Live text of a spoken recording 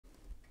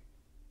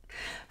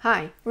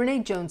Hi, Renee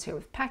Jones here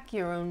with Pack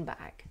Your Own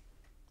Bag.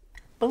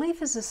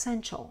 Belief is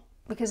essential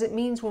because it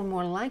means we're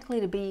more likely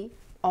to be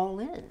all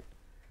in.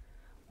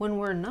 When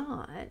we're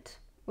not,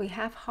 we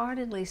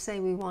half-heartedly say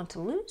we want to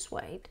lose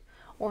weight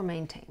or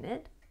maintain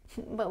it,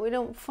 but we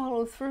don't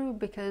follow through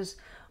because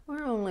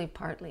we're only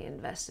partly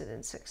invested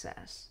in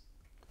success.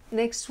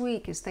 Next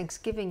week is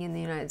Thanksgiving in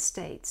the United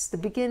States, the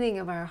beginning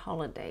of our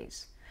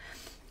holidays.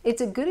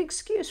 It's a good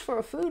excuse for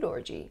a food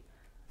orgy,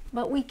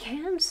 but we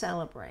can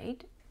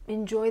celebrate,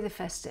 enjoy the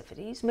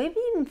festivities, maybe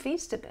even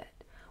feast a bit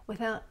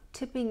without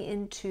tipping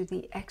into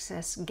the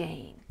excess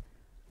gain.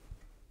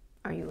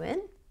 Are you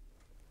in?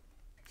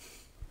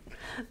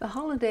 The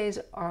holidays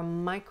are a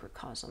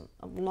microcosm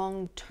of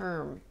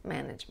long-term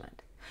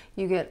management.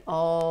 You get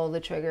all the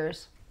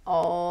triggers,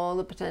 all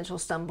the potential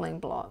stumbling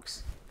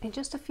blocks in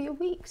just a few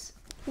weeks.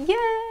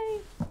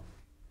 Yay!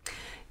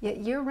 Yet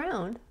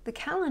year-round, the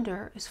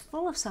calendar is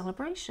full of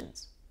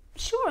celebrations.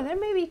 Sure, there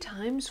may be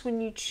times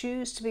when you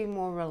choose to be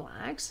more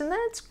relaxed, and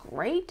that's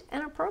great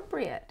and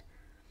appropriate.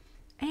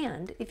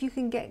 And if you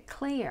can get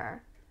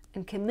clear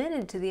and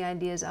committed to the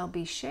ideas I'll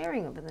be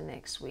sharing over the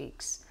next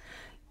weeks,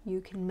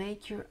 you can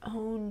make your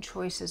own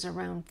choices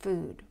around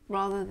food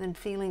rather than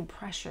feeling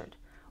pressured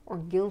or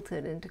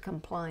guilted into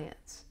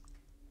compliance.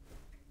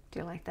 Do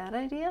you like that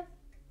idea?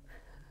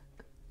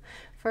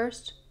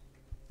 First,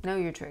 know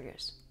your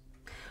triggers.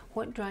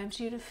 What drives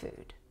you to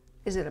food?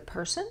 Is it a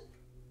person?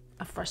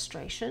 A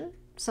frustration,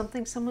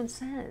 something someone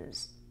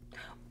says,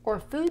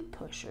 or food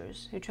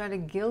pushers who try to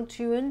guilt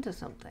you into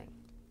something?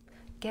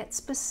 Get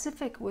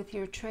specific with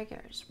your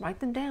triggers.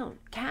 Write them down.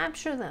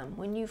 Capture them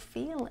when you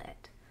feel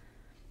it,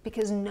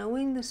 because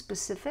knowing the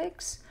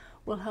specifics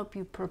will help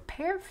you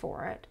prepare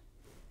for it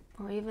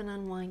or even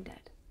unwind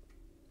it.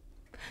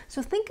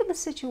 So think of a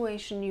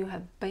situation you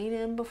have been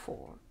in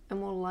before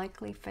and will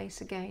likely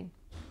face again.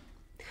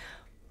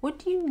 What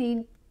do you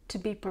need to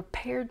be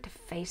prepared to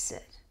face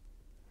it?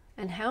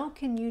 And how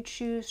can you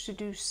choose to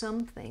do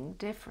something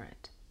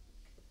different?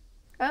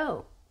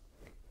 Oh,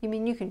 you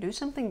mean you can do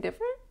something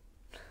different?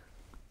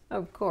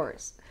 Of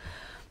course.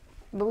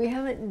 But we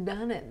haven't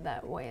done it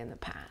that way in the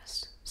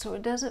past, so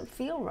it doesn't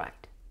feel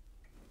right.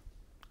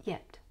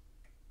 Yet.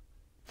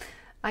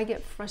 I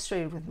get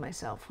frustrated with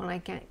myself when I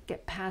can't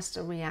get past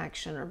a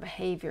reaction or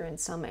behavior in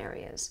some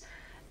areas.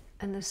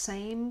 And the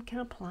same can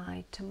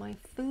apply to my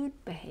food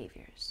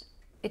behaviors.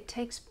 It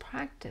takes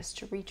practice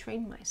to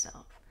retrain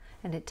myself.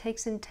 And it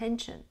takes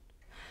intention.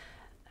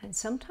 And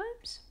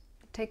sometimes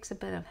it takes a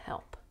bit of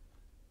help.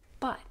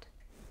 But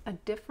a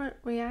different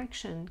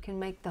reaction can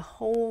make the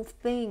whole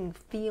thing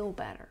feel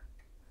better.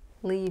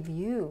 Leave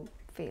you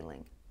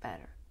feeling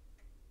better.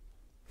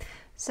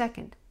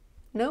 Second,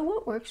 know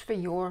what works for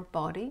your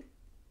body.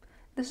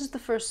 This is the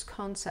first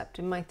concept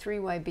in my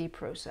 3YB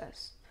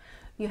process.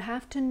 You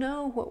have to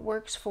know what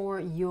works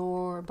for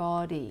your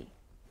body.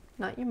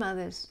 Not your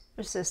mother's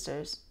or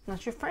sister's,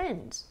 not your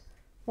friends.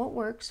 What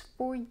works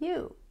for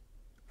you?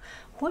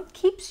 What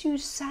keeps you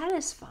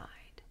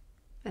satisfied?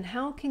 And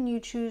how can you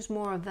choose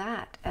more of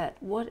that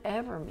at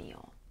whatever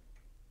meal?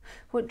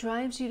 What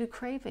drives you to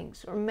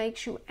cravings or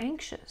makes you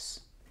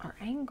anxious or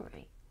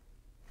angry?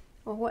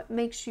 Or what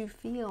makes you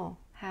feel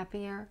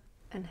happier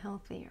and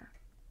healthier?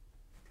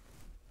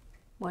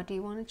 What do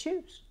you want to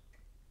choose?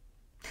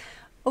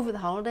 Over the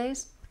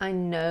holidays, I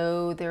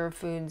know there are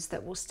foods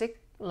that will stick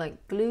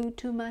like glue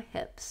to my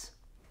hips.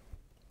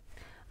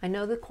 I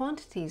know the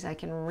quantities I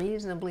can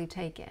reasonably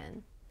take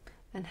in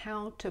and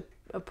how to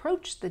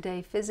approach the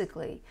day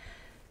physically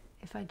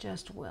if I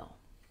just will.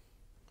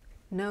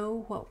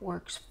 Know what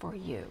works for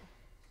you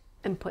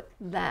and put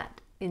that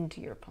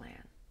into your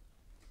plan.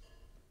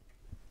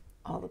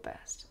 All the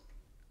best.